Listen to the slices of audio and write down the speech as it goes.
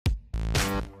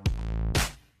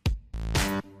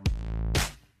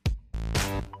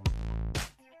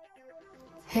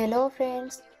Hello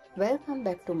friends, welcome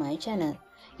back to my channel.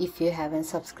 If you haven't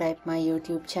subscribed my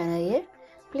YouTube channel yet,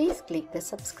 please click the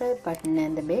subscribe button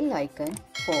and the bell icon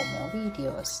for more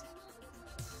videos.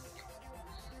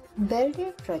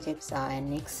 Welding projects are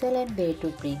an excellent way to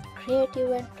bring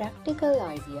creative and practical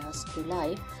ideas to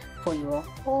life for your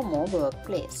home or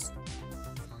workplace.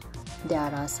 There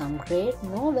are some great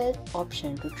no-weld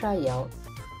options to try out,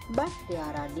 but there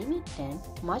are limited and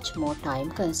much more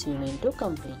time-consuming to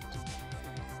complete.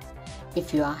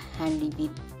 If you are handy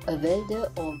with a welder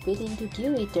or willing to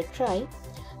give it a try,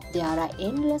 there are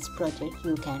endless projects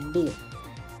you can build,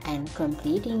 and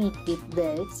completing it with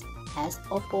welds as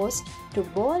opposed to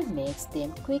ball makes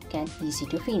them quick and easy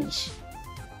to finish.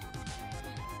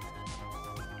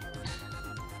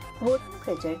 Wooden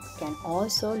projects can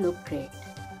also look great,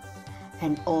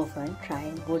 and often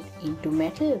trying wood into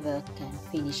metal work can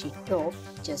finish it off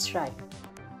just right.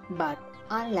 But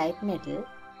unlike metal,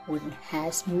 wood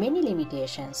has many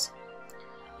limitations.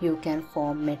 You can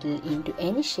form metal into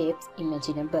any shapes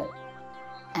imaginable,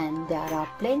 and there are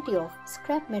plenty of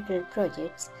scrap metal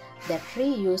projects that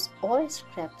reuse all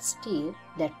scrap steel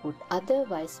that would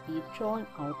otherwise be thrown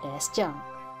out as junk.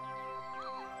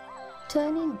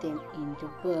 Turning them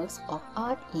into works of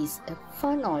art is a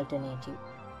fun alternative.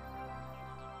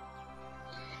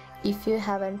 If you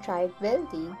haven't tried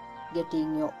welding,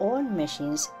 getting your own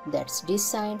machines that's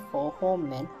designed for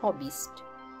home and hobbyists.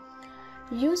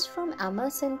 Used from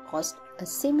Amazon cost a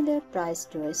similar price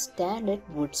to a standard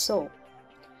wood saw.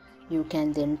 You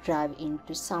can then dive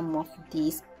into some of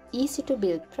these easy to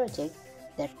build projects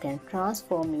that can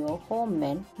transform your home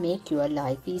and make your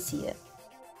life easier.